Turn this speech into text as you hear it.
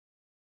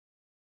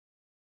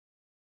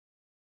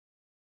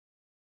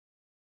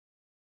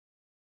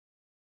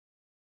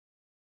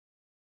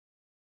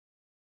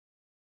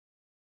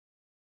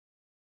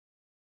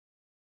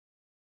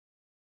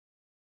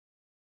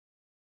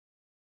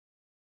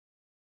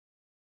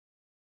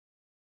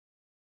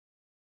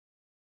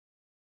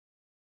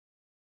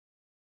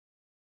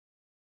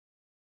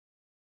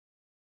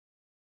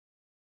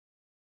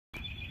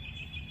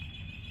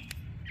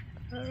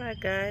Alright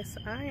guys,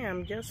 I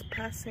am just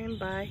passing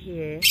by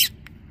here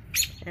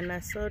and I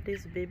saw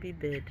this baby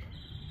bird.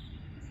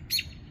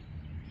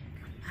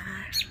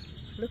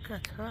 Look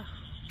at her.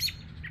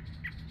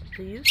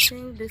 Do you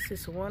think this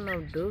is one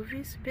of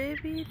Dovey's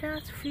baby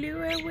that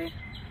flew away?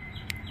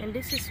 And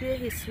this is where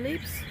he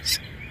sleeps?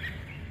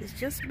 It's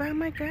just by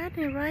my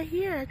garden right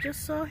here. I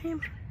just saw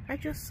him. I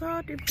just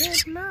saw the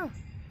bird now.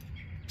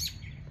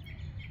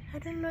 I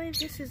don't know if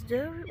this is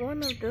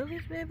one of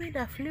Dovey's baby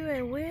that flew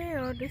away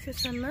or this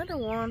is another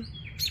one.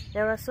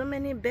 There are so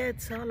many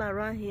birds all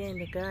around here in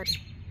the garden.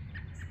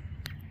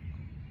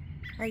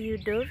 Are you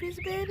Dovey's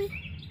baby?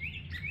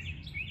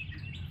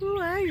 Who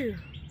are you?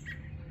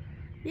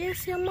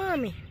 Yes, your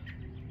mommy.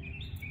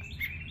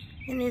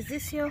 And is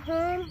this your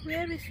home?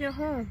 Where is your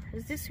home?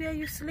 Is this where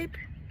you sleep?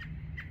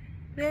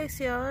 Where is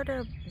your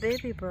other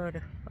baby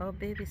brother or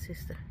baby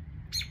sister?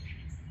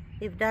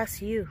 If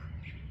that's you.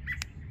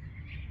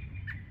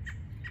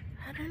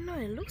 I don't know,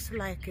 it looks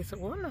like it's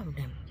one of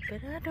them,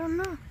 but I don't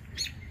know.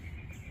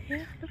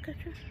 Yeah, look at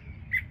you.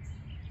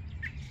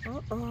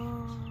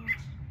 Uh-oh.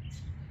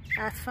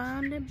 I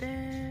found the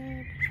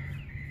bird.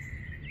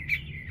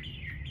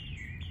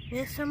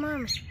 Yes, sir,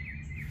 mommy.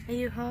 Are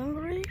you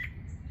hungry?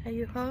 Are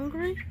you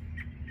hungry?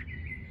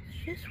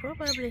 She's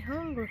probably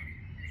hungry.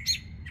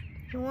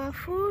 You want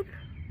food?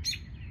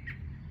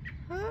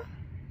 Huh?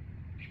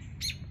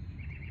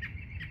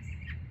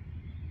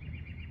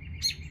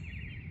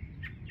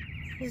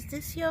 Is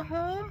this your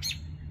home?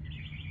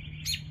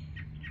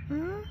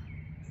 Hmm?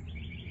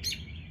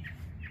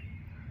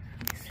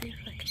 Let's see if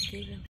I can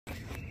give him.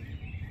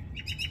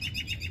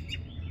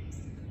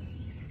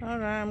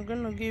 Alright,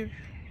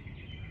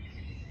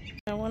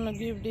 I want to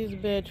give this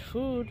bird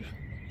food.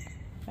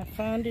 I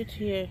found it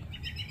here.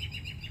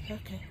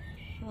 Okay.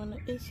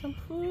 Want to eat some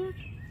food?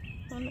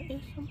 Want to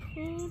eat some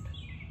food?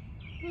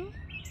 Hmm?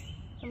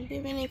 I'm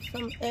giving it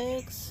some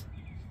eggs.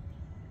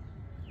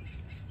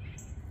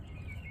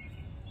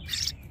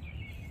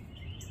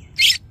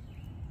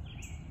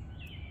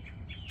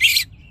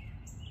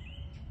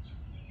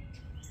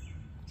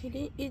 He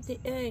didn't eat the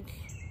egg.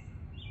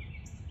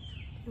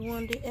 You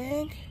want the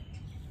egg?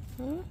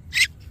 Hmm?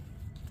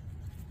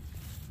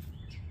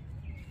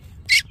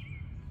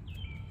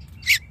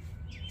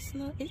 It's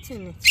not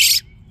eating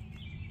it.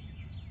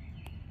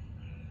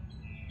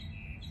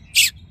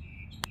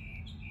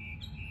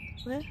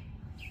 Well,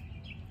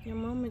 your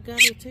mommy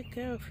gotta take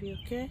care of you,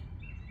 okay?